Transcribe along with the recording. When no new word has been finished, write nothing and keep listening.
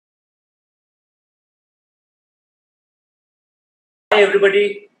Hi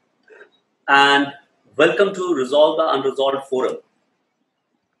everybody and welcome to Resolve the Unresolved Forum.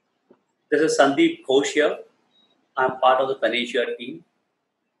 This is Sandeep Ghosh here. I'm part of the Panacea team.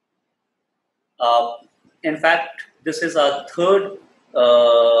 Uh, in fact, this is our third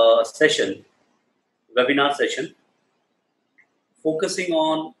webinar session, focusing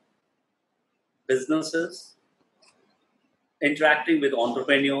on businesses, interacting with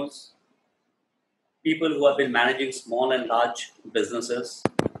entrepreneurs, people who have been managing small and large businesses.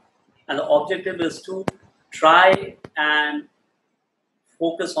 And the objective is to try and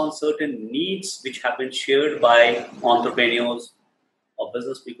focus on certain needs which have been shared by entrepreneurs or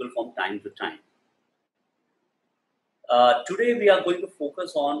business people from time to time. Today we are going to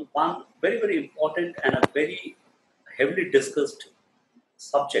focus on one very, very important and a very heavily discussed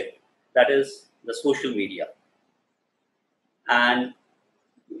subject, that is the social media. And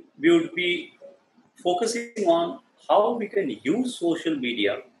we would be focusing on how we can use social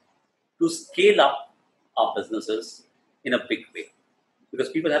media to scale up our businesses in a big way. Because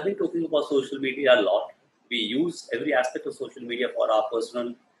people have been talking about social media a lot. We use every aspect of social media for our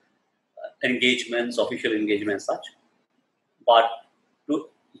personal engagements, official engagements, such. But to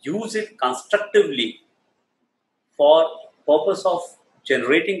use it constructively for purpose of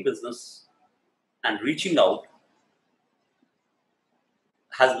generating business and reaching out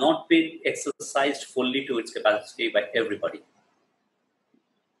has not been exercised fully to its capacity by everybody.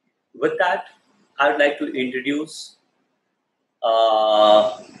 With that, I would like to introduce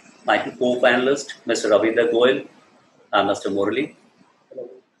my two co-panelists, Mr. Ravindra Goyal and Mr. Murali.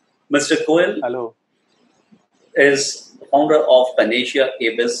 Mr. Goyal Hello. is founder of Panacea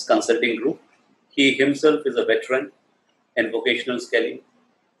eBiz Consulting Group. He himself is a veteran in vocational scaling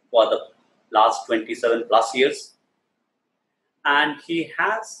for the last 27 plus years. And he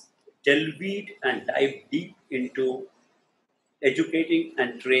has delved and dived deep into educating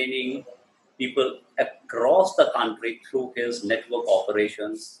and training people across the country through his network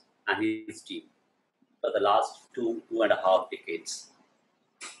operations and his team for the last two and a half decades.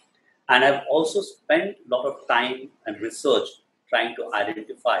 And I've also spent a lot of time and research trying to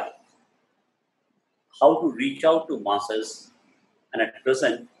identify how to reach out to masses, and at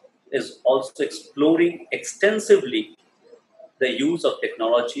present is also exploring extensively the use of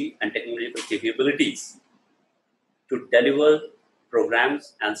technology and technological capabilities to deliver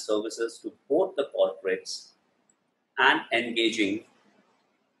programs and services to both the corporates and engaging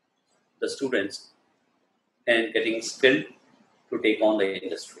the students and getting skilled to take on the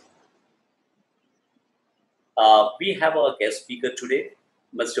industry. We have our guest speaker today,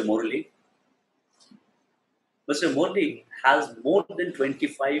 Mr. Murali. Mr. Murali has more than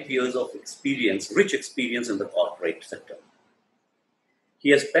 25 years of experience, rich experience in the corporate sector. He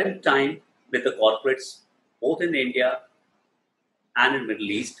has spent time with the corporates both in India and in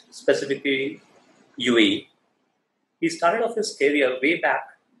Middle East, specifically UAE. He started off his career way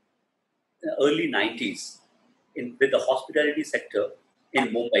back in the early 90s with the hospitality sector in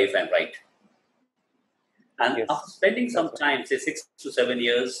Mumbai, if I'm right. And Yes, after spending some time, say 6 to 7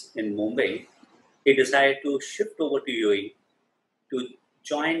 years in Mumbai, he decided to shift over to UAE to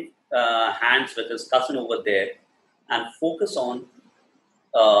join hands with his cousin over there and focus on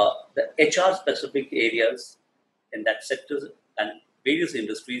the HR specific areas in that sector and various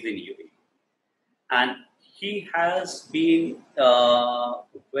industries in UAE. And he has been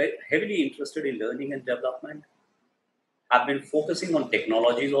very heavily interested in learning and development. I've been focusing on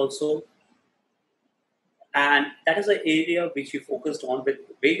technologies also. And that is an area which he focused on with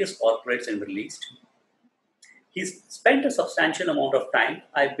various corporates in the Middle East. He's spent a substantial amount of time,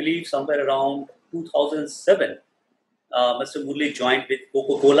 I believe somewhere around 2007. Mr. Murali joined with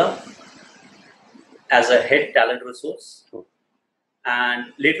Coca-Cola as a head talent resource. True.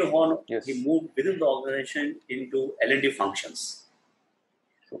 And later on, Yes. he moved within the organization into L&D functions.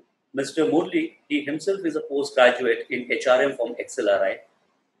 True. Mr. Murali, he himself is a postgraduate in HRM from XLRI.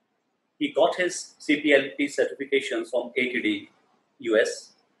 He got his CTEL certifications from ATD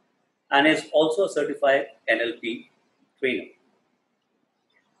US and is also a certified NLP trainer.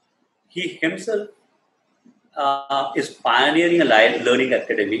 He himself is pioneering a learning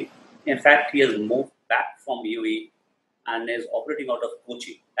academy. In fact, he has moved back from UAE and is operating out of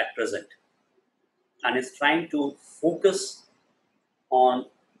Kochi at present and is trying to focus on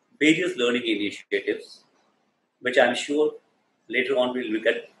various learning initiatives, which I'm sure later on we'll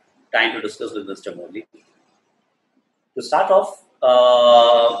get time to discuss with Mr. Murali. To start off,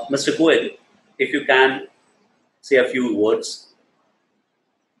 Mr. Goyal, if you can say a few words.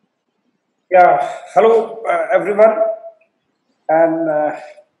 Yeah, hello everyone. And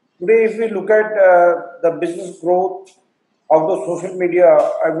today, if we look at the business growth out of social media,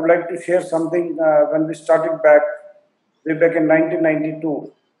 I would like to share something when we started back, way back in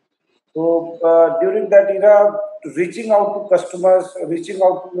 1992. So during that era, reaching out to customers, reaching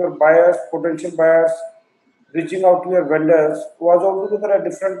out to your buyers, potential buyers, reaching out to your vendors was altogether a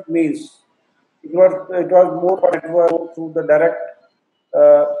different means. It was more network through the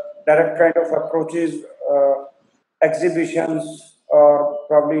uh, direct kind of approaches, exhibitions, or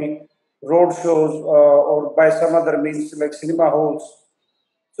probably road shows, or by some other means like cinema halls.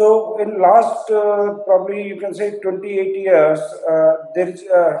 So in last probably you can say 28 years, there is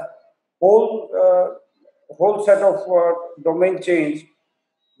a whole set of domain change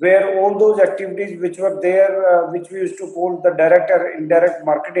where all those activities which were there, which we used to call the direct or indirect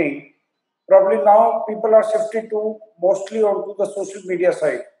marketing, probably now people are shifted to mostly onto the social media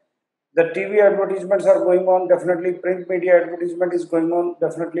side. The TV advertisements are going on, definitely. Print media advertisement is going on,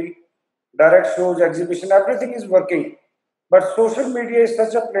 definitely. Direct shows, exhibition, everything is working. But social media is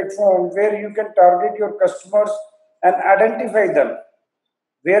such a platform where you can target your customers and identify them.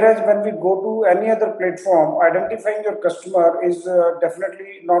 Whereas when we go to any other platform, identifying your customer is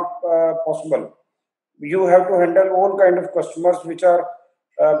definitely not possible. You have to handle all kind of customers which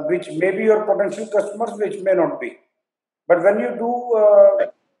may be your potential customers, which may not be. But when you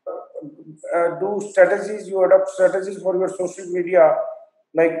do strategies, you adopt strategies for your social media.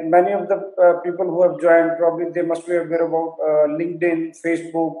 Like many of the people who have joined, probably they must be aware about LinkedIn,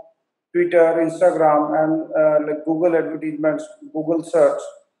 Facebook, Twitter, Instagram, and like Google advertisements, Google search.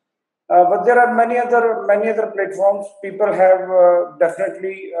 But there are many other platforms. People have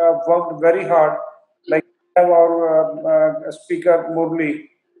definitely worked very hard. Like we have our speaker Murli,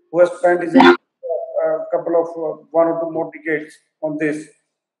 who has spent his couple of 1 or 2 more decades on this.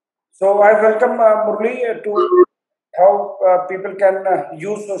 So I welcome Murli to how people can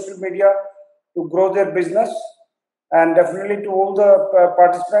use social media to grow their business, and definitely to all the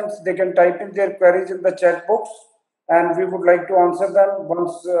participants, they can type in their queries in the chat box, and we would like to answer them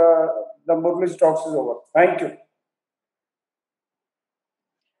once the Murli's talks is over. Thank you.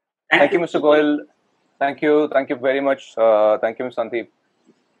 Thank you, Mr. Goyal. Thank you very much. Thank you, Mr. Sandeep.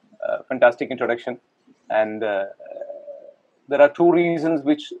 Fantastic introduction. And there are two reasons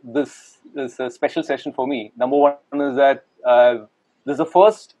which this is a special session for me. Number one is that this is the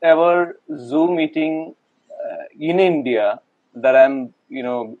first ever Zoom meeting in India that I'm,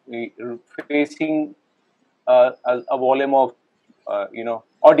 facing a volume of,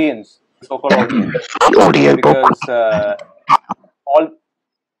 audience, so-called audience, because all.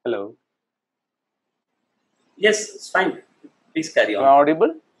 Hello. Yes, it's fine. Please carry Am I on.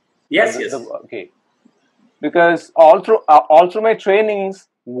 audible? Yes, yes. Okay. Because all through my trainings,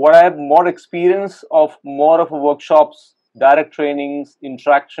 what I have more experience of more of workshops, direct trainings,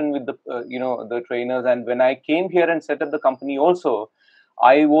 interaction with the the trainers, and when I came here and set up the company, also,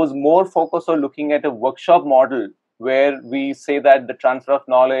 I was more focused on looking at a workshop model where we say that the transfer of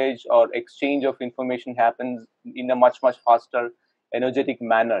knowledge or exchange of information happens in a much faster, energetic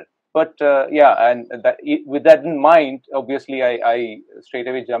manner. But yeah, and with that in mind, obviously, I straight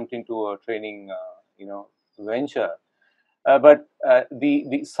away jumped into a training, venture. But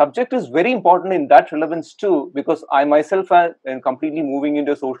the subject is very important in that relevance too, because I myself am completely moving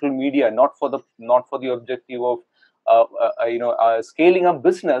into social media, not for the objective of scaling up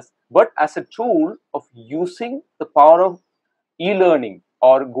business, but as a tool of using the power of e-learning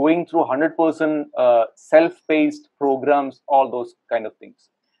or going through 100% self-paced programs, all those kind of things.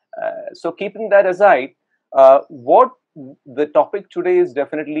 So keeping that aside, what the topic today is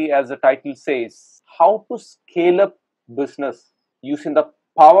definitely, as the title says, how to scale up business using the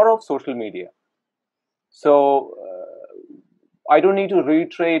power of social media. So I don't need to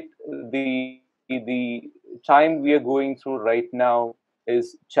reiterate the time we are going through right now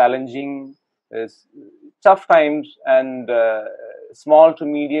is challenging, is tough times, and small to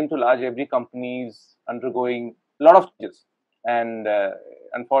medium to large, every company is undergoing a lot of changes. And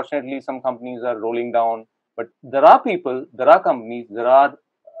unfortunately, some companies are rolling down. But there are people, there are companies, there are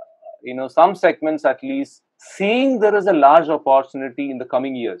some segments at least seeing there is a large opportunity in the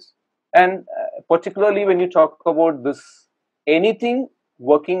coming years. And particularly when you talk about this, anything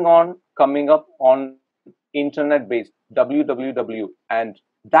working on coming up on internet based www, and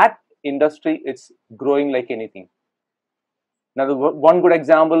that industry, it's growing like anything. Now, one good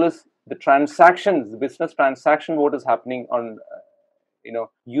example is the transactions, the business transaction, what is happening on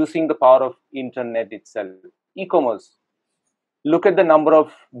using the power of internet itself, e-commerce. Look at the number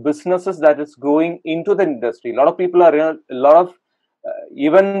of businesses that is growing into the industry. A lot of people are in a lot of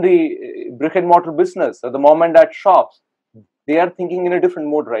even the brick and mortar business or the mom and dad shops, they are thinking in a different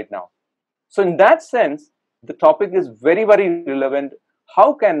mode right now. So in that sense, the topic is very, very relevant.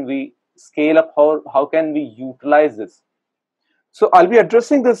 How can we scale up? How can we utilize this? So I'll be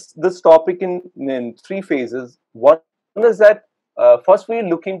addressing this topic in three phases. One is that first we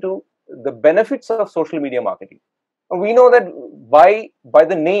look into the benefits of social media marketing. We know that by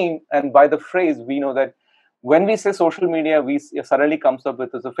the name and by the phrase, we know that when we say social media, we suddenly comes up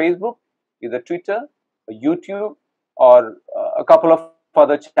with is a Facebook, either Twitter, a YouTube, or a couple of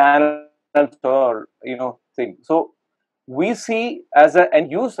other channels or things. So we see as an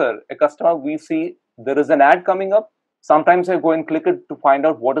end user, a customer, we see there is an ad coming up. Sometimes I go and click it to find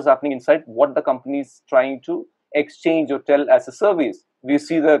out what is happening inside, what the company is trying to exchange or tell as a service. We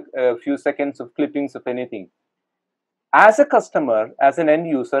see the few seconds of clippings of anything. As a customer, as an end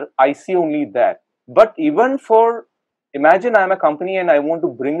user, I see only that. But even for, imagine I'm a company and I want to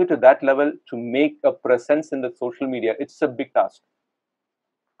bring it to that level to make a presence in the social media. It's a big task.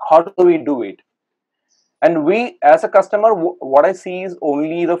 How do we do it? And we, as a customer, what I see is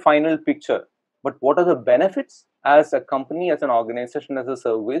only the final picture. But what are the benefits as a company, as an organization, as a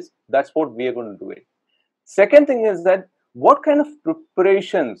service? That's what we are going to do it. Second thing is that what kind of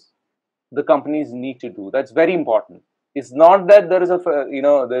preparations the companies need to do. That's very important. It's not that there is a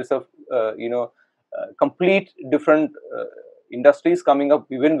complete different industries coming up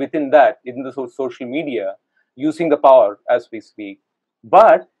even within that in the social media using the power as we speak.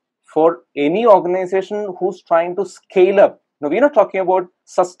 But for any organization who's trying to scale up, now we're not talking about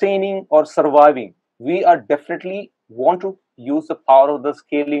sustaining or surviving. We are definitely want to use the power of the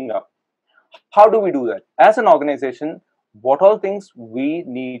scaling up. How do we do that? As an organization, what all things we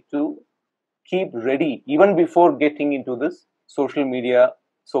need to keep ready even before getting into this social media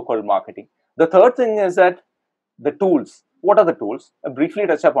so-called marketing? The third thing is that the tools. What are the tools? I briefly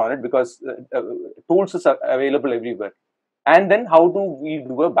touch upon it because tools is available everywhere. And then how do we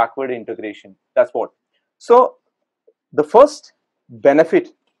do a backward integration? That's what. So the first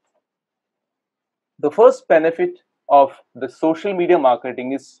benefit of the social media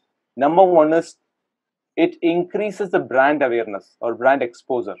marketing is, number one is it increases the brand awareness or brand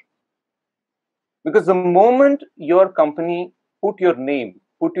exposure. Because the moment your company put your name,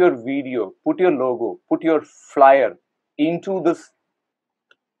 put your video, put your logo, put your flyer into this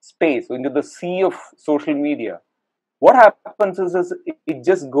space, into the sea of social media, what happens is it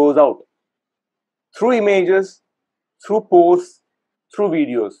just goes out through images, through posts, through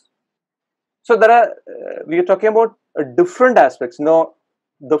videos. So there are, we are talking about different aspects. Now,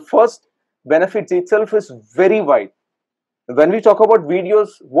 the first benefits itself is very wide. When we talk about videos,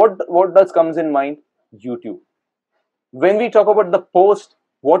 what does comes in mind? YouTube. When we talk about the post,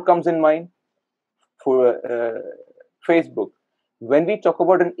 what comes in mind? For Facebook. When we talk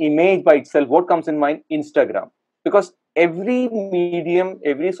about an image by itself, what comes in mind? Instagram. Because every medium,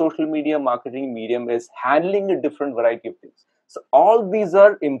 every social media marketing medium is handling a different variety of things. So all these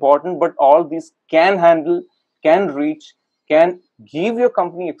are important, but all these can handle, can reach, can give your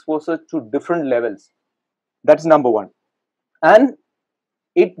company exposure to different levels. That's number one. And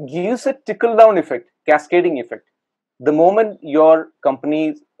it gives a trickle-down effect, cascading effect. The moment your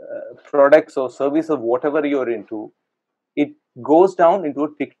company's products or service or whatever you're into, it goes down into a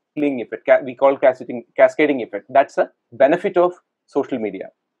trickling effect. We call cascading effect. That's a benefit of social media.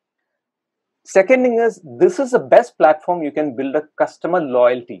 Second thing is, this is the best platform you can build a customer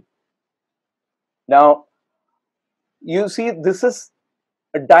loyalty. Now, you see, this is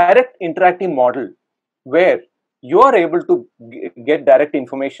a direct interactive model where you are able to get direct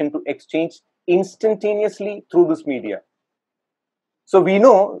information to exchange instantaneously through this media. So we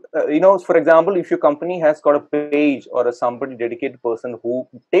know, for example, if your company has got a page or somebody dedicated person who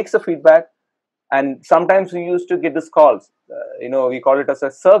takes the feedback, and sometimes we used to get these calls, we call it as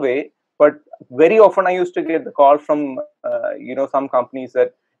a survey, but very often I used to get the call from, some companies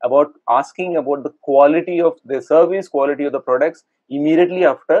that about asking about the quality of the service, quality of the products immediately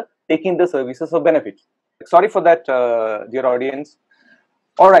after taking the services or benefits. Sorry for that, dear audience.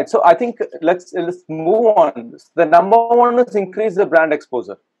 All right, so I think let's move on. The number one is increase the brand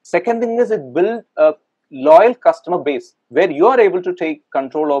exposure. Second thing is it build a loyal customer base where you are able to take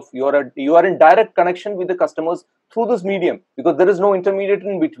control of you are in direct connection with the customers through this medium, because there is no intermediate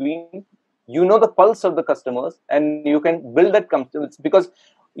in between. You know the pulse of the customers and you can build that confidence, because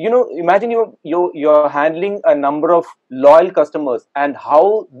imagine you're handling a number of loyal customers and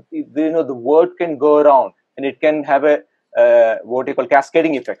how the word can go around and it can have a what you call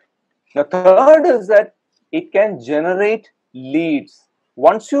cascading effect. Now, third is that it can generate leads.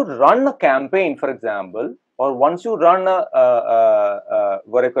 Once you run a campaign, for example, or once you run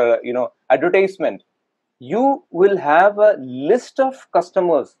advertisement, you will have a list of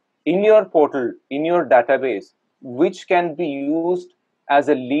customers in your portal, in your database, which can be used as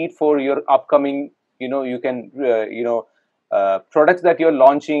a lead for your upcoming, you can, products that you're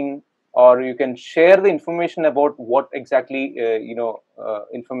launching, or you can share the information about what exactly,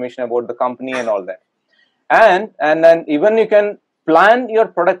 information about the company and all that. And then even you can plan your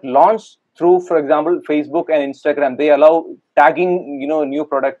product launch through, for example, Facebook and Instagram. They allow tagging, new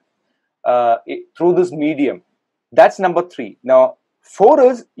product through this medium. That's number 3. Now 4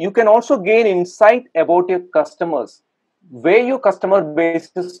 is you can also gain insight about your customers, where your customer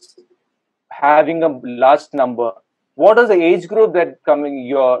base is having a large number. What is the age group that coming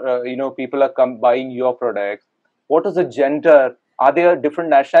your people are buying your products? What is the gender? Are there different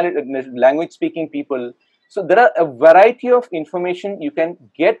nationality, language speaking people? So there are a variety of information you can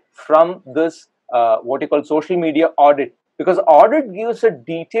get from this what you call social media audit, because audit gives a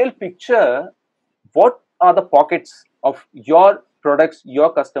detailed picture. What are the pockets of your products,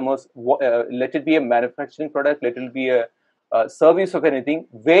 your customers? Let it be a manufacturing product, let it be a service of anything,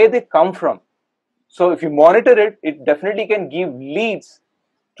 where they come from. So if you monitor it, it definitely can give leads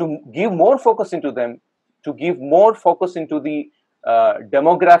to give more focus into them, to give more focus into the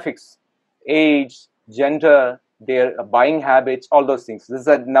demographics, age, gender, their buying habits, all those things. This is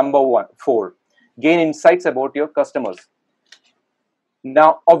a number 4. Gain insights about your customers.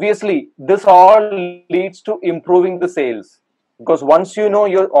 Now, obviously, this all leads to improving the sales, because once you know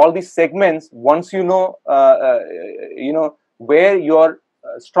your all these segments, once you know where your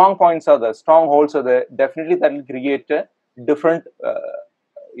strong points are, the strongholds are there, definitely that will create a different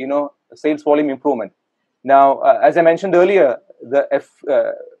sales volume improvement. Now, as I mentioned earlier, the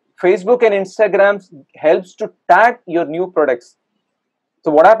Facebook and Instagram helps to tag your new products. So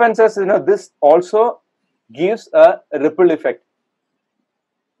what happens is, this also gives a ripple effect.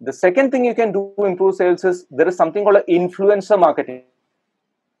 The second thing you can do to improve sales is there is something called influencer marketing.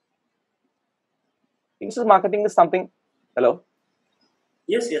 Influencer marketing is something. Hello?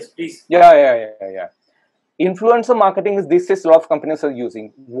 Yes, please. Yeah. Influencer marketing is these days a lot of companies are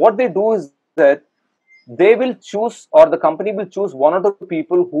using. What they do is that they will choose, or the company will choose one or two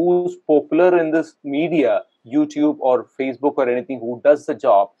people who's popular in this media, YouTube or Facebook or anything, who does the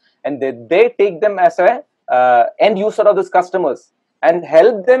job, and they take them as a end user of these customers and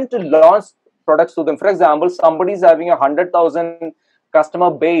help them to launch products to them. For example, somebody is having 100,000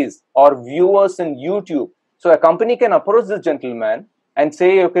 customer base or viewers in YouTube. So a company can approach this gentleman and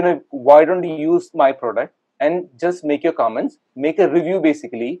say, okay, why don't you use my product and just make your comments, make a review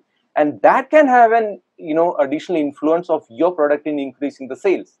basically, and that can have an additional influence of your product in increasing the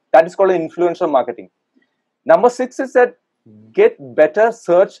sales. That is called influencer marketing. Number 6 is that get better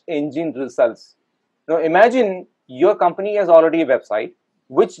search engine results. Now imagine your company has already a website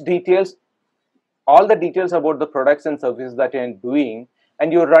which details all the details about the products and services that you're doing,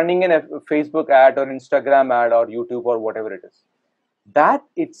 and you're running a Facebook ad or Instagram ad or YouTube or whatever it is. That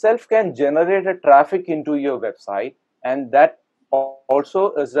itself can generate a traffic into your website, and that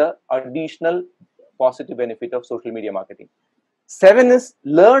also is an additional positive benefit of social media marketing. 7 is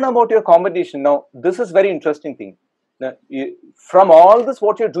learn about your competition. Now, this is very interesting thing. Now, from all this,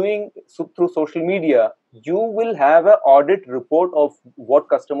 what you're doing through social media, you will have an audit report of what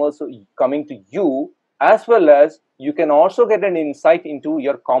customers are coming to you, as well as you can also get an insight into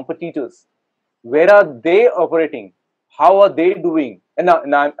your competitors. Where are they operating? How are they doing? And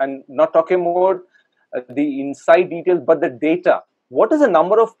now I'm not talking about the inside details, but the data. What is the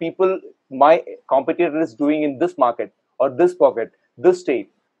number of people my competitor is doing in this market or this pocket, this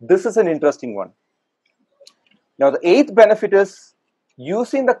state? This is an interesting one. Now, the 8th benefit is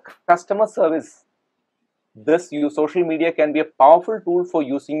using the customer service. Social media can be a powerful tool for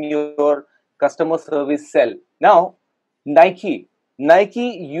using your customer service cell. Now, Nike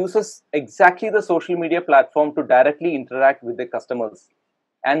uses exactly the social media platform to directly interact with the customers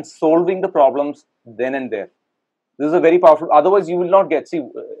and solving the problems then and there. This is a very powerful. Otherwise, you will not get. See,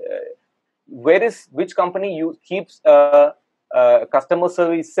 which company keeps a customer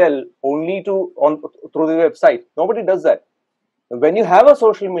service cell only through the website? Nobody does that. When you have a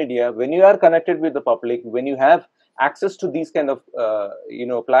social media, when you are connected with the public, when you have access to these kind of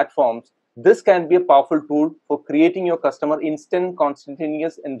platforms, this can be a powerful tool for creating your customer instant,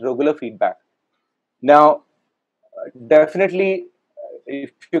 continuous, and regular feedback. Now, definitely,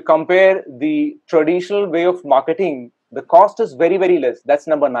 if you compare the traditional way of marketing, the cost is very, very less. That's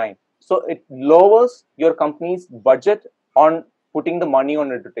number 9. So it lowers your company's budget on putting the money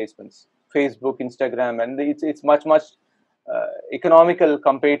on advertisements, Facebook, Instagram, and it's much economical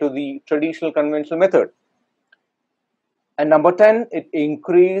compared to the traditional conventional method. And number 10, it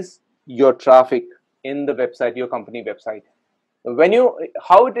increases your traffic in the website, your company website.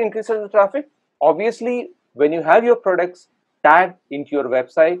 How it increases the traffic? Obviously, when you have your products tagged into your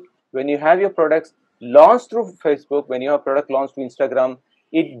website, when you have your products launched through Facebook, when you have product launched to Instagram,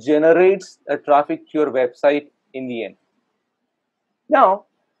 it generates a traffic to your website in the end. Now,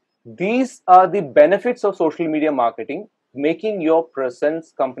 these are the benefits of social media marketing, making your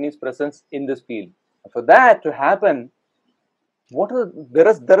company's presence in this field. For that to happen,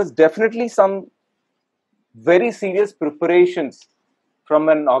 there is definitely some very serious preparations from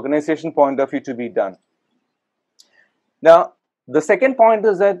an organization point of view to be done. Now, the second point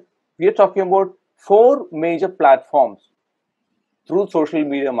is that we are talking about 4 major platforms through social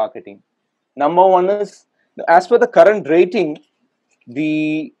media marketing. Number one is, as per the current rating,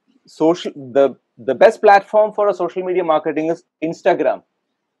 the best platform for a social media marketing is Instagram.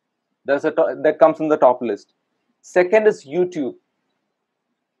 That comes in the top list. Second is YouTube.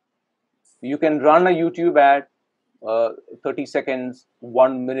 You can run a YouTube ad, 30 seconds,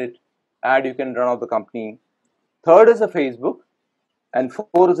 1 minute ad you can run out the company. Third is a Facebook, and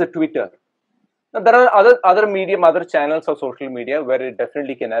 4 is a Twitter. Now, there are other medium, other channels of social media where it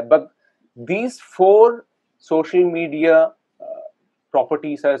definitely can add, but these 4 social media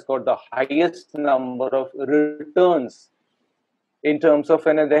properties has got the highest number of returns in terms of,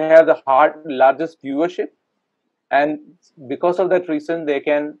 and they have the largest viewership, and because of that reason, they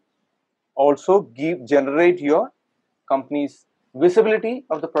can also generate your company's visibility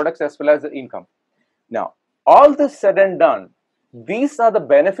of the products as well as the income. Now, all this said and done, these are the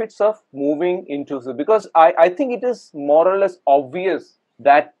benefits of moving into, because I think it is more or less obvious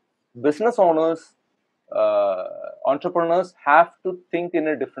that business owners, entrepreneurs have to think in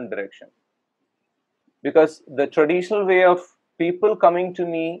a different direction, because the traditional way of people coming to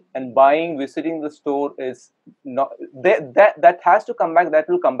me and visiting the store is not that has to come back. That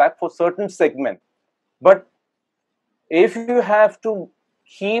will come back for certain segment, but if you have to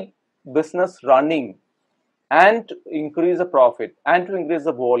keep business running and to increase the profit and to increase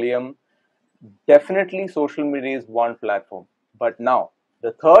the volume, definitely social media is one platform. But now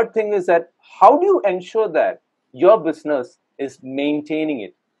the third thing is that how do you ensure that your business is maintaining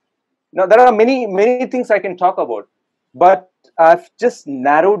it? Now, there are many things I can talk about, but I've just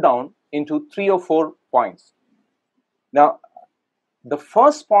narrowed down into 3 or 4 points. Now, the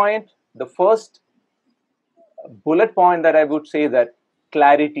first bullet point that I would say, that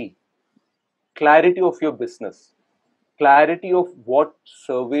clarity of your business, clarity of what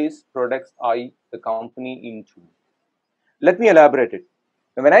service products are the company into. Let me elaborate it.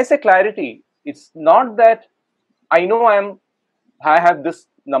 When I say clarity, it's not that I know I have this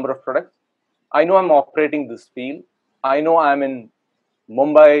number of products. I know I'm operating this field. I know I'm in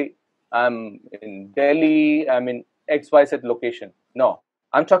Mumbai, I'm in Delhi, I'm in XYZ location. No,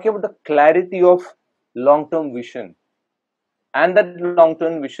 I'm talking about the clarity of long-term vision. And that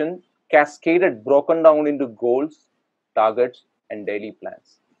long-term vision cascaded, broken down into goals, targets, and daily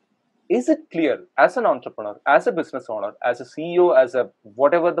plans. Is it clear as an entrepreneur, as a business owner, as a CEO, as a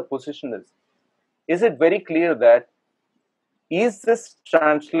whatever the position is? Is it very clear that is this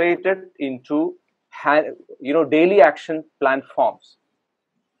translated into daily action plan forms?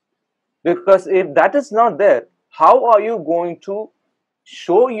 Because if that is not there, how are you going to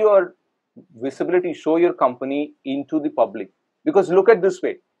show your visibility, show your company into the public? Because look at this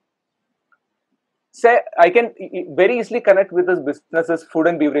way. Say, I can very easily connect with this business as food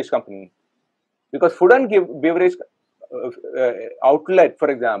and beverage company. Because food and beverage outlet, for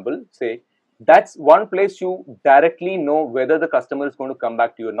example, say, that's one place you directly know whether the customer is going to come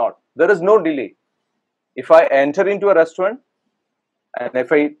back to you or not. There is no delay. If I enter into a restaurant and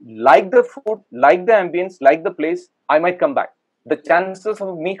if I like the food, like the ambience, like the place, I might come back. The chances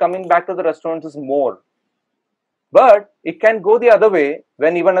of me coming back to the restaurant is more. But it can go the other way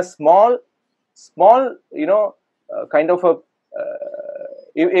when even a small, kind of a,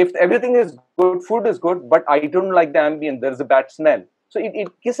 if everything is good, food is good, but I don't like the ambient, there is a bad smell. So it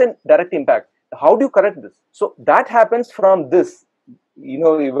gives a direct impact. How do you correct this? So that happens from this,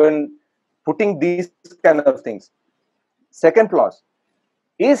 even putting these kind of things. Second clause,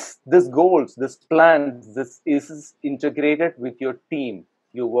 is this goals, this plan, this is integrated with your team,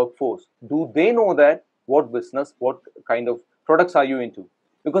 your workforce? Do they know that what business, what kind of products are you into?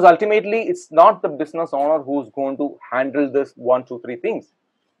 Because ultimately, it's not the business owner who's going to handle this 1, 2, 3 things.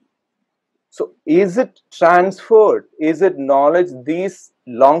 So is it transferred? Is it knowledge? These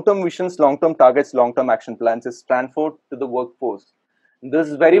long-term visions, long-term targets, long-term action plans is transferred to the workforce. This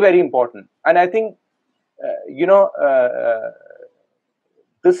is very, very important. And I think,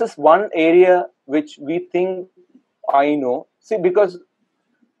 this is one area which we think I know. See, because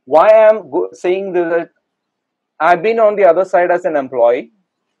why I am saying that I've been on the other side as an employee,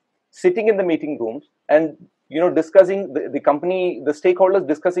 sitting in the meeting rooms and discussing the company, the stakeholders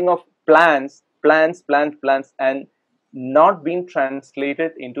discussing of plans, and not being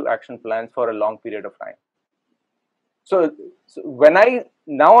translated into action plans for a long period of time. So when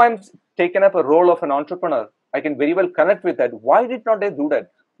I'm taken up a role of an entrepreneur, I can very well connect with that. Why did not they do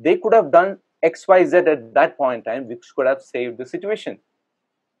that? They could have done XYZ at that point in time, which could have saved the situation.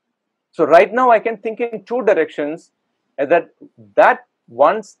 So right now I can think in two directions, that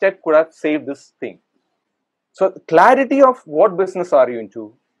one step could have saved this thing. So clarity of what business are you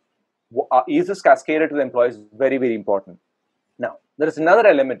into, is this cascaded to the employees, very, very important. Now, there is another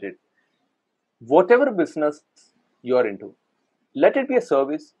element. Whatever business you are into, let it be a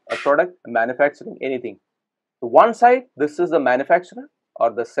service, a product, a manufacturing, anything. So one side, this is the manufacturer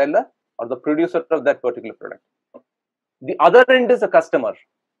or the seller or the producer of that particular product. The other end is the customer,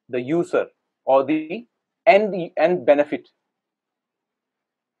 the user, or the end benefit.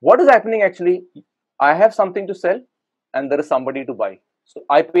 What is happening actually? I have something to sell and there is somebody to buy. So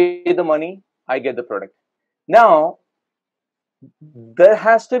I pay the money, I get the product. Now, there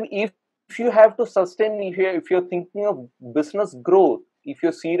has to be, if you have to sustain, if you're thinking of business growth, if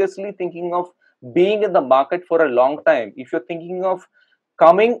you're seriously thinking of being in the market for a long time, if you're thinking of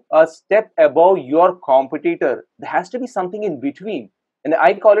coming a step above your competitor, there has to be something in between. And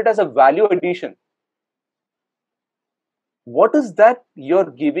I call it as a value addition. What is that you're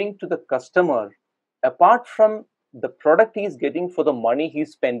giving to the customer apart from the product he's getting for the money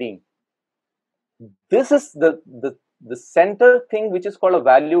he's spending? This is the center thing, which is called a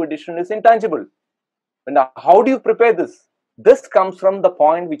value addition, is intangible. And how do you prepare this? This comes from the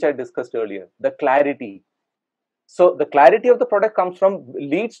point which I discussed earlier, the clarity. So the clarity of the product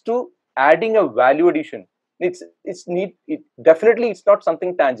leads to adding a value addition. Definitely it's not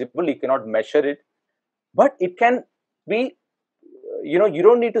something tangible, you cannot measure it, but it can be, you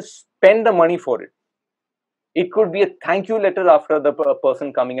don't need to spend the money for it. It could be a thank you letter after the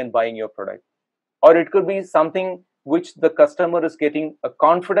person coming and buying your product, or it could be something which the customer is getting a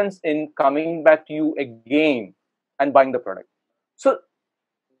confidence in coming back to you again and buying the product. So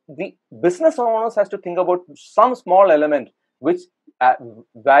the business owners has to think about some small element which adds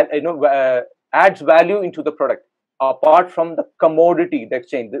value into the product apart from the commodity, the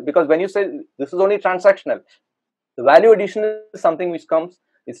exchange. Because when you say this is only transactional, the value addition is something which comes,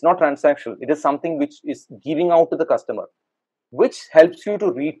 it's not transactional, it is something which is giving out to the customer, which helps you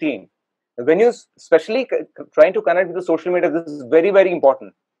to retain. When you especially trying to connect with the social media, this is very, very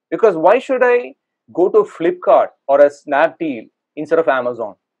important. Because why should I go to Flipkart or a Snapdeal instead of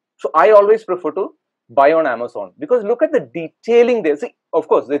Amazon? So I always prefer to buy on Amazon, because look at the detailing there. See, of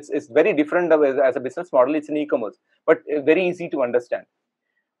course, it's very different as a business model. It's an e-commerce, but very easy to understand.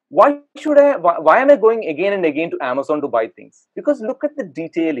 Why am I going again and again to Amazon to buy things? Because look at the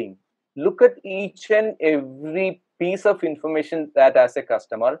detailing. Look at each and every piece of information that as a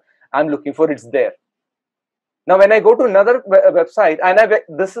customer I'm looking for, it's there. Now, when I go to another website, and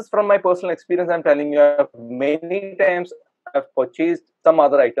this is from my personal experience, I'm telling you, many times I've purchased some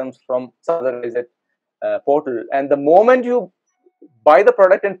other items from some other portal, and the moment you buy the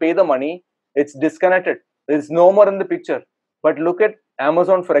product and pay the money, it's disconnected. There's no more in the picture. But look at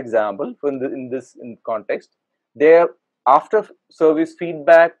Amazon, for example, in this context, their after service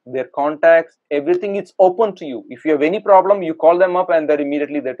feedback, their contacts, everything is open to you. If you have any problem, you call them up and they're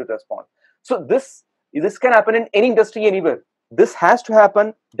immediately there to respond. So this can happen in any industry, anywhere. This has to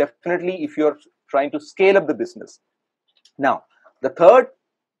happen definitely if you're trying to scale up the business. Now, the third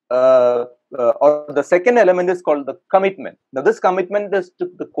or the second element is called the commitment. Now, this commitment is to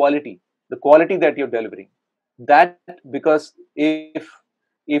the quality that you're delivering. That, because if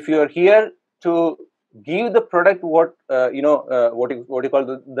you're here to give the product what you call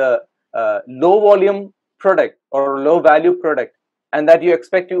the low volume product or low value product, and that you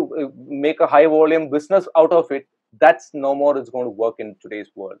expect to make a high volume business out of it, that's no more is going to work in today's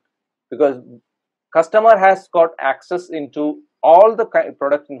world, because customer has got access into all the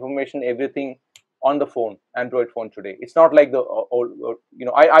product information, everything on the phone, Android phone today. It's not like the old,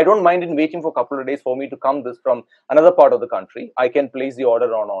 I don't mind in waiting for a couple of days for me to come this from another part of the country. I can place the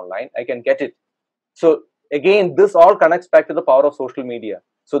order online, I can get it. So again, this all connects back to the power of social media.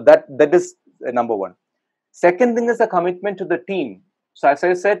 So that is number one. Second thing is the commitment to the team. So as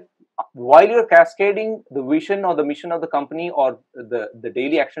I said, while you're cascading the vision or the mission of the company or the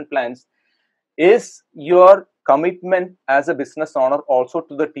daily action plans, is your commitment as a business owner also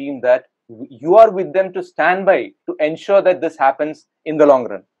to the team, that you are with them to stand by to ensure that this happens in the long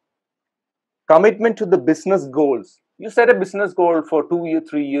run. Commitment to the business goals. You set a business goal for 2 years,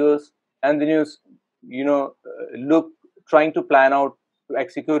 3 years, and then you trying to plan out to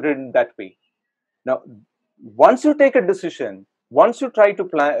execute it in that way. Now, once you take a decision, once you try to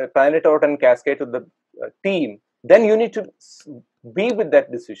plan it out and cascade to the team, then you need to be with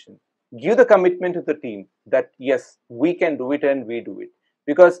that decision. Give the commitment to the team that yes, we can do it and we do it.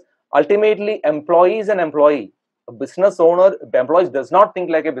 Because ultimately, employees and employee, a business owner, employees does not think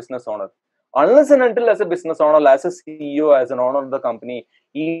like a business owner. Unless and until as a business owner, as a CEO, as an owner of the company,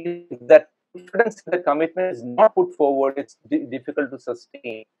 if that confidence, that commitment is not put forward, it's difficult to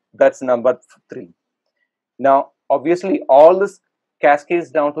sustain. That's number 3. Now, obviously, all this cascades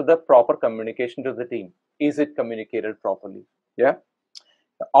down to the proper communication to the team. Is it communicated properly? Yeah.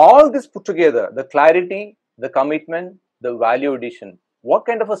 All this put together, the clarity, the commitment, the value addition. What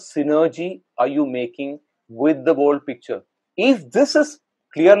kind of a synergy are you making with the whole picture? If this is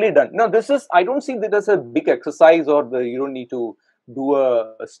clearly done, now this is, I don't see that as a big exercise or you don't need to do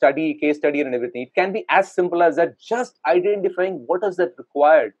a study, case study and everything. It can be as simple as that, just identifying what is that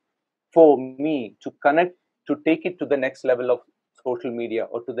required for me to connect, to take it to the next level of social media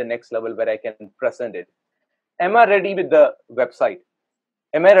or to the next level where I can present it. Am I ready with the website?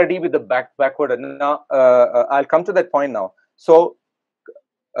 Am I ready with the backward? Now, I'll come to that point now. So,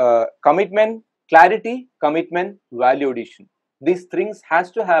 commitment, clarity, commitment, value addition. These things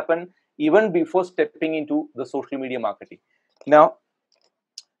has to happen even before stepping into the social media marketing. Now,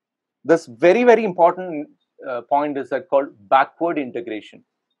 this very, very important point is that called backward integration.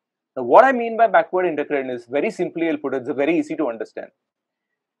 Now, what I mean by backward integration is very simply, I'll put it, it's very easy to understand.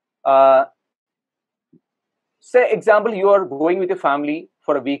 Say, example, you are going with your family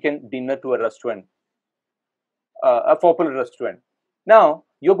for a weekend dinner to a restaurant, a popular restaurant. Now,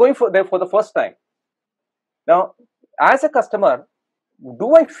 you're going there for the first time. Now, as a customer,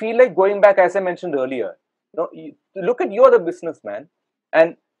 do I feel like going back, as I mentioned earlier? Look at, you're the businessman,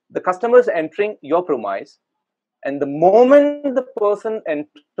 and the customer is entering your premise. And the moment the person enters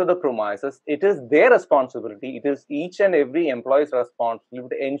the premises, it is their responsibility. It is each and every employee's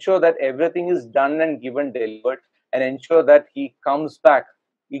responsibility to ensure that everything is done and given, delivered, and ensure that he comes back.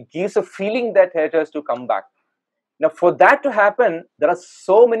 It gives a feeling that he has to come back. Now, for that to happen, there are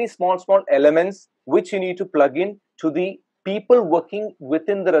so many small elements which you need to plug in to the people working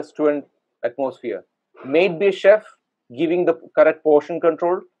within the restaurant atmosphere. May it be a chef giving the correct portion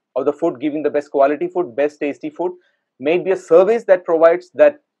control of the food, giving the best quality food, best tasty food. May it be a service that provides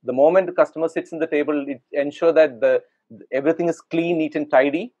that the moment the customer sits in the table, it ensure that everything is clean, neat and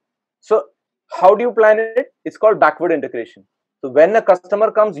tidy. So how do you plan it? It's called backward integration. So when a customer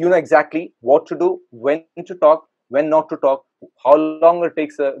comes, you know exactly what to do, when to talk, when not to talk, how long it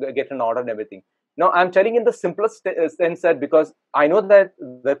takes to get an order and everything. Now, I'm telling in the simplest sense that because I know that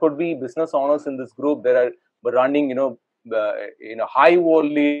there could be business owners in this group that are running, high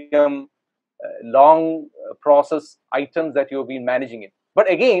volume, long process items that you've been managing it. But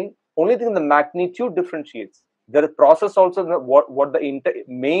again, only thing the magnitude differentiates. The process also, what the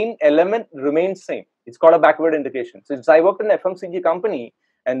main element remains same. It's called a backward integration. So I worked in an FMCG company,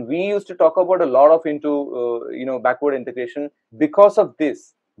 and we used to talk about a lot of into backward integration because of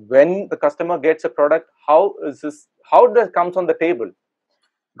this. When the customer gets a product, how that comes on the table?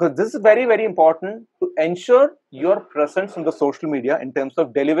 Because this is very, very important to ensure your presence on the social media in terms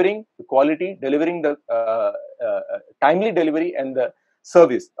of delivering the quality, delivering the timely delivery and the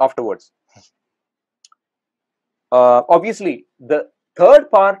service afterwards. Obviously, the third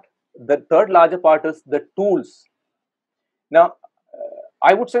larger part is the tools. Now,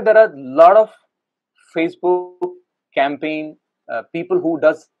 I would say there are a lot of Facebook campaign people who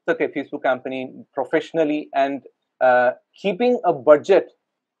does the Facebook campaign professionally, and keeping a budget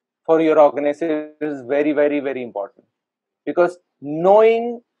for your organization is very, very, very important, because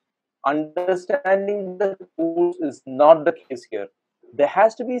understanding the tools is not the case here. There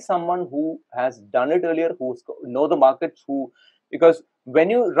has to be someone who has done it earlier, who know the markets, because when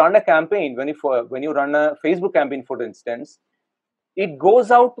you run a campaign, when you run a Facebook campaign, for instance, it goes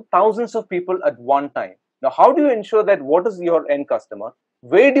out to thousands of people at one time. Now, how do you ensure that what is your end customer?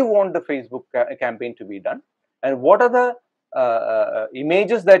 Where do you want the Facebook campaign to be done? And what are the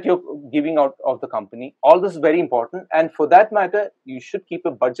images that you're giving out of the company? All this is very important. And for that matter, you should keep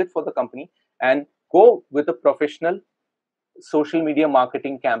a budget for the company and go with a professional social media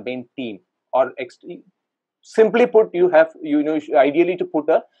marketing campaign team. Or simply put, you ideally to put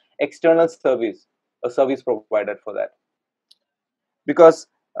a external service provider for that. Because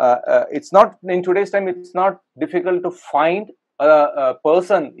it's not, in today's time, it's not difficult to find a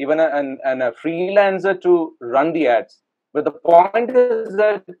person, even a freelancer to run the ads. But the point is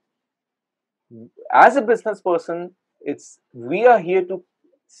that as a business person, we are here to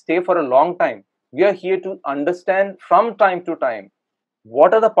stay for a long time. We are here to understand from time to time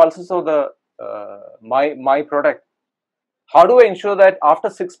what are the pulses of the my product. How do I ensure that after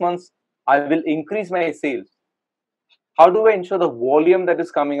 6 months I will increase my sales? How do I ensure the volume that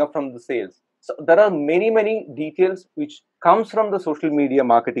is coming up from the sales? So there are many details which comes from the social media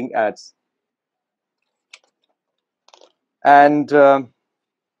marketing ads. And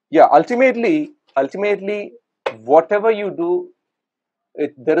yeah, ultimately, whatever you do,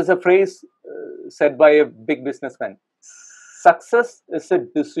 there is a phrase said by a big businessman: success is a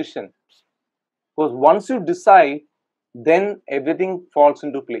decision. Because once you decide, then everything falls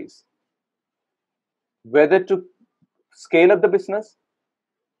into place. Whether to scale up the business,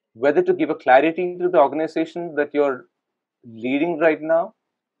 whether to give a clarity to the organization that you're leading right now,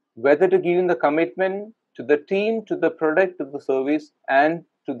 whether to give in the commitment to the team, to the product, to the service, and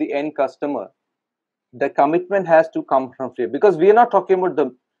to the end customer. The commitment has to come from here, because we are not talking about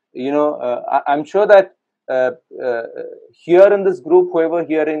the, I'm sure that here in this group, whoever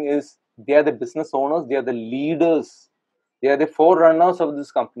hearing is, they are the business owners, they are the leaders, they are the forerunners of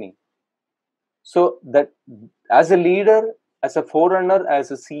this company. So that as a leader, as a forerunner,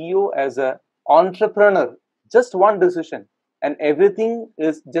 as a CEO, as an entrepreneur, just one decision and everything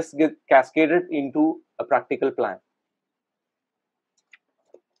is just get cascaded into a practical plan.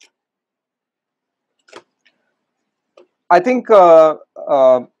 I think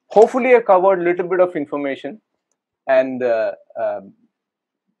hopefully I covered a little bit of information, and it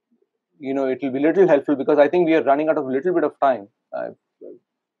will be a little helpful, because I think we are running out of a little bit of time.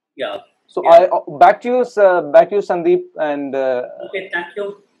 Yeah. So Yeah. Back to you, Sandeep. And okay, thank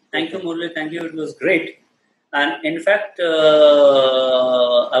you, Murli. Thank you. It was great. And in fact,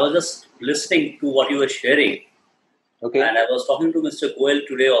 I was just listening to what you were sharing. Okay. And I was talking to Mr. Goel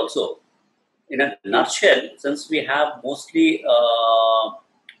today also. In a nutshell, since we have mostly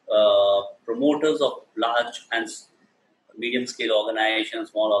promoters of large and medium scale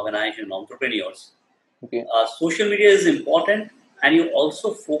organizations, small organizations, entrepreneurs, okay. Social media is important. And you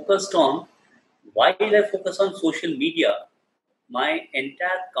also focused on, why did I focus on social media? My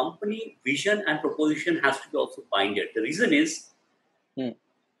entire company vision and proposition has to be also binded. The reason is,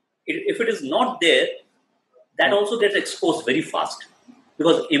 if it is not there, that also gets exposed very fast,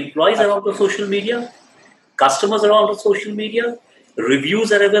 because employees are on the social media, customers are on the social media,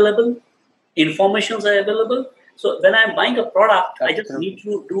 reviews are available, informations are available. So when I'm buying a product, I just need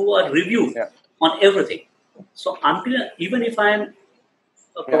to do a review on everything. So even if I'm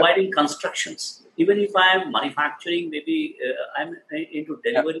providing constructions, even if I'm manufacturing, maybe I'm into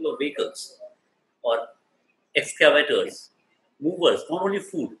delivery of vehicles or excavators, movers, not only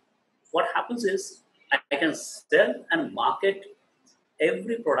food. What happens is, I can sell and market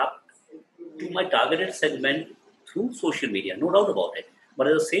every product to my targeted segment through social media, no doubt about it. But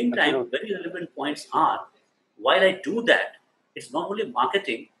at the same time, very relevant points are, while I do that, it's not only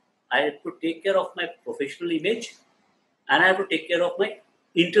marketing, I have to take care of my professional image, and I have to take care of my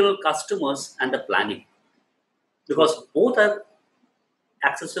internal customers and the planning, because both are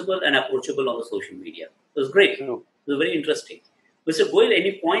accessible and approachable on the social media. It was great. It was very interesting. Mr. Goel,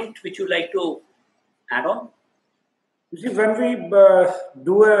 any point which you like to add on? You see, when we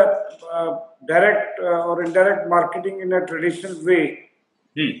do a direct or indirect marketing in a traditional way,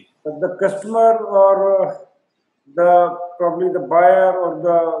 the customer or probably the buyer or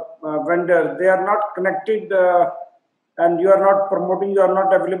the vendor, they are not connected, and you are not promoting, you are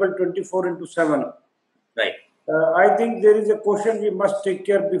not available 24/7. Right. I think there is a question we must take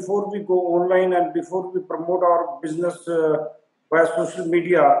care before we go online and before we promote our business via social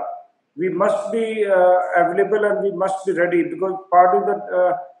media. We must be available and we must be ready, because part of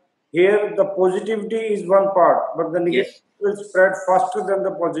that here the positivity is one part, but the negativity will spread faster than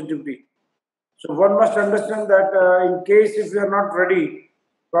the positivity. So one must understand that in case if you are not ready,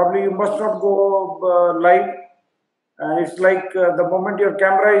 probably you must not go live. And it's like the moment your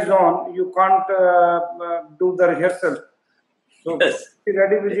camera is on, you can't do the rehearsal. So be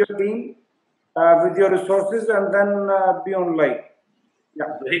ready with your team, with your resources, and then be on live. Yeah.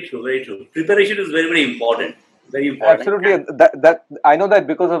 Very true, very true. Preparation is very, very important. Very important. Absolutely. That I know that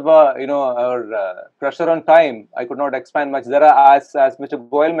because of our pressure on time, I could not expand much. There are, as Mr.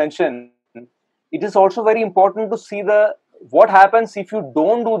 Goel mentioned, it is also very important to see what happens if you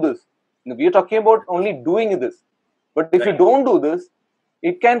don't do this. We are talking about only doing this, but if you don't do this,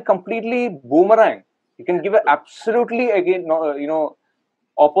 it can completely boomerang. It can give an absolutely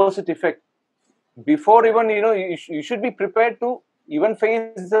opposite effect. Before even you should be prepared to even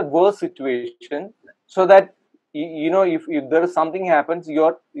face the worst situation, so that if there is something happens,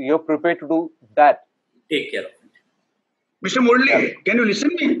 you're prepared to do that. Take care of it. Mr. Murli, Yep. can you listen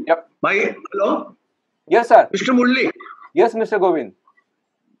me? Yep. Hello? Yes, sir. Mr. Murli. Yes, Mr. Govind.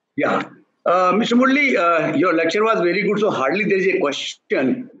 Yeah. Mr. Murli, your lecture was very good, so hardly there is a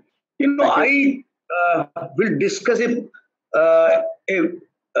question. Thank you. I will discuss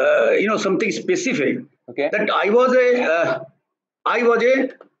something specific. Okay. That I was a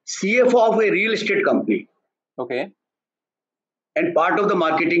CFO of a real estate company Okay. and part of the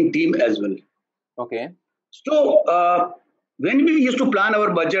marketing team as well. Okay. So when we used to plan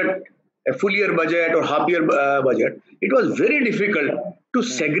our budget, a full year budget or half year budget, it was very difficult to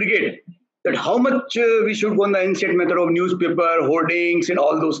segregate that how much we should go on the inset method of newspaper, hoardings, and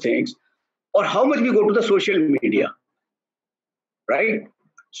all those things, or how much we go to the social media, right?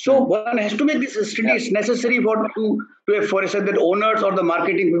 So one has to make this study. Yeah. It's necessary for that owners or the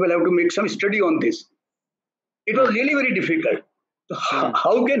marketing people have to make some study on this. It was really very difficult. So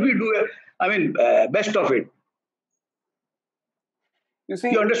how can we do best of it? You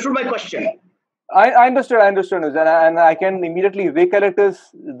see, You understood my question? I understood, and I can immediately recollect is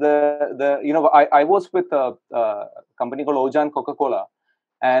I was with a company called Ojan Coca-Cola,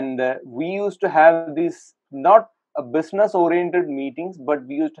 and we used to have these not business oriented meetings, but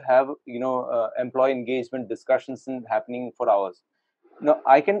we used to have employee engagement discussions and happening for hours. Now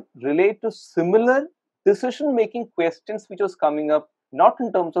I can relate to similar decision making questions which was coming up, not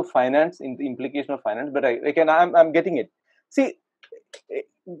in terms of finance, in the implication of finance, but I'm getting it. See,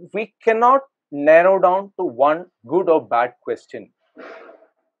 we cannot narrow down to one good or bad question.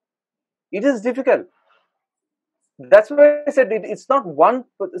 It is difficult. That's why I said it's not one.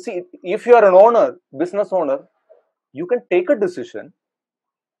 See, if you are an owner, business owner, you can take a decision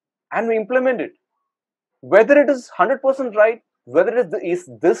and implement it. Whether it is 100% right, whether it is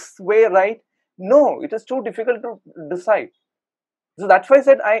this way right, no, it is too difficult to decide. So that's why I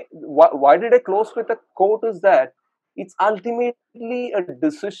said why did I close with a quote is that it's ultimately a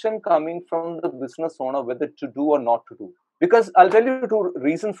decision coming from the business owner whether to do or not to do. Because I'll tell you two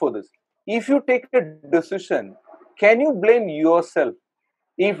reasons for this. If you take a decision, can you blame yourself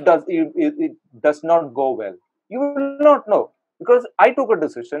if it does not go well? You will not know, because I took a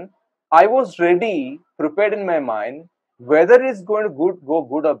decision. I was ready, prepared in my mind. Whether it's going to go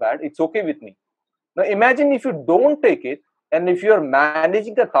good or bad, it's okay with me. Now imagine if you don't take it, and if you're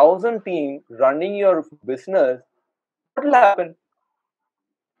managing 1,000 team running your business, what will happen?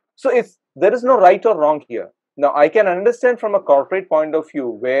 So there is no right or wrong here. Now I can understand from a corporate point of view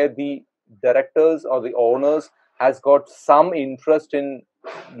where the directors or the owners has got some interest in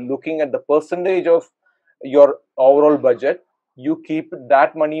looking at the percentage of your overall budget. You keep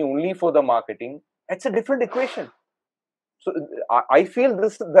that money only for the marketing. It's a different equation. So I feel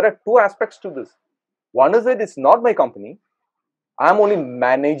there are two aspects to this. One is that it's not my company. I'm only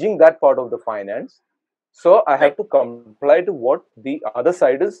managing that part of the finance. So I have to comply to what the other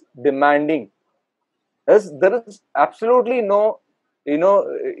side is demanding. There is absolutely no,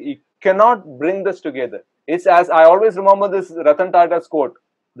 you cannot bring this together. It's as I always remember this Ratan Tata's quote: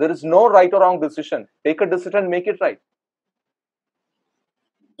 there is no right or wrong decision. Take a decision, make it right.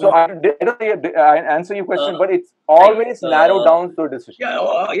 So I answer your question, but it's always narrowed down to a decision.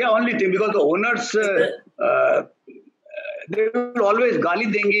 Yeah, only thing because the owners they will always गाली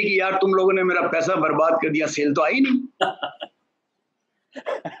देंगे कि यार तुम लोगों ने मेरा पैसा बर्बाद कर दिया, सेल तो आई नहीं.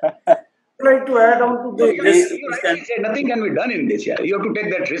 Like to add on to this, nothing can be done in this. Yeah, you have to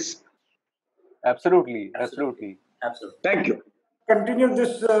take that risk. Absolutely. Thank you. Continue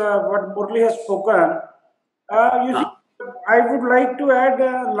this what Murli has spoken. You see, I would like to add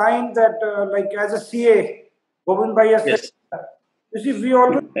a line that, like as a CA, Govind Bhai has said, you see, we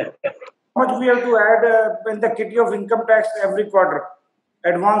always how much we have to add in the kitty of income tax every quarter,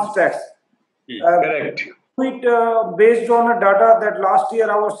 advance tax. Correct. Based on a data that last year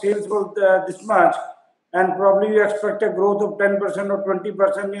our sales was this much, and probably you expect a growth of 10% or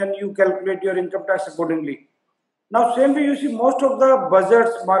 20%, and you calculate your income tax accordingly. Now, same way you see most of the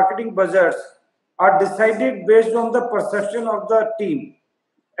budgets, marketing budgets, are decided based on the perception of the team.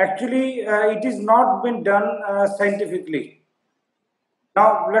 Actually, it is not been done scientifically.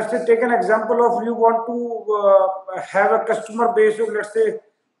 Now, let's say take an example of you want to have a customer base of let's say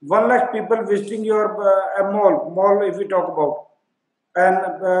 1 lakh people visiting your a mall if we talk about. And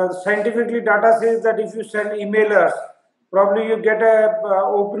scientifically data says that if you send emailers, probably you get a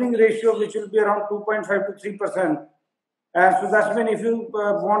opening ratio which will be around 2.5 to 3%. And so that's mean if you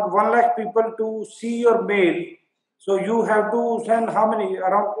want 1 lakh people to see your mail, so you have to send how many?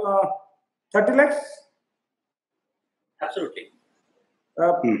 Around 30 lakhs? Absolutely.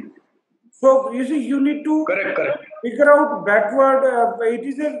 So you see, you need to Correct. figure out backward.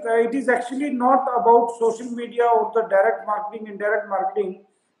 It is actually not about social media or the direct marketing, indirect marketing.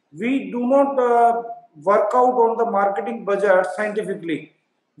 We do not work out on the marketing budget scientifically.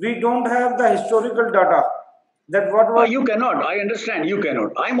 We don't have the historical data that what was. You cannot. I understand. You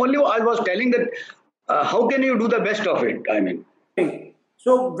cannot. I was telling that how can you do the best of it? I mean.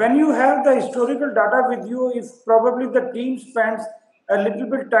 So when you have the historical data with you, if probably the team spends a little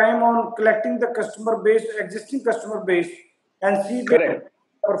bit time on collecting the customer base, existing customer base, and see their Correct.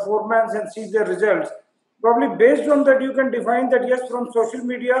 performance and see their results, probably based on that you can define that yes, from social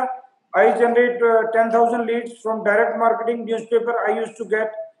media, I generate 10,000 leads. From direct marketing newspaper, I used to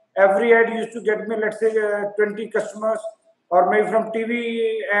get every ad used to get me, let's say, 20 customers, or maybe from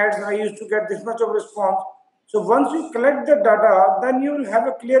TV ads, I used to get this much of response. So once you collect the data, then you will have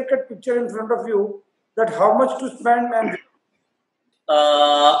a clear-cut picture in front of you that how much to spend. And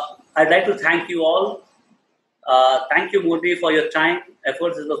I'd like to thank you all. Thank you, Modi, for your time,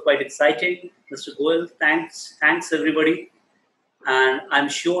 efforts. It was quite exciting. Mr. Goel, thanks everybody. And I'm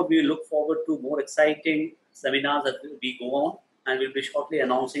sure we look forward to more exciting seminars that we go on. And we'll be shortly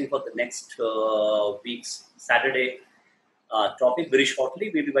announcing for the next week's Saturday topic very shortly,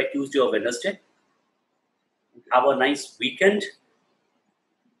 maybe by Tuesday or Wednesday. Have a nice weekend.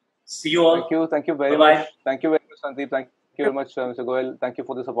 See you all. Thank you very Bye-bye. much. Thank you very much, Sandeep. Thank you very much, Mr. Goel. Thank you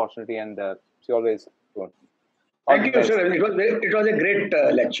for this opportunity, and see you always. Thank you, sir. It was a great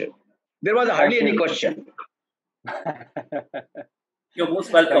lecture. There was hardly any question. You're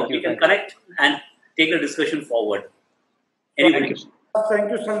most welcome. We can connect and take the discussion forward. Anyway.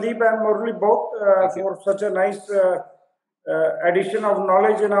 Thank you, Sandeep and Murali both for such a nice addition of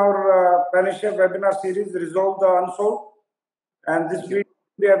knowledge in our Panacea webinar series, Resolve the Unsolved. And this video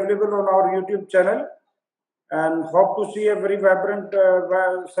will be available on our YouTube channel. And hope to see a very vibrant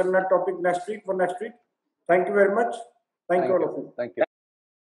seminar topic next week. Thank you very much. Thank you all of you. Thank you.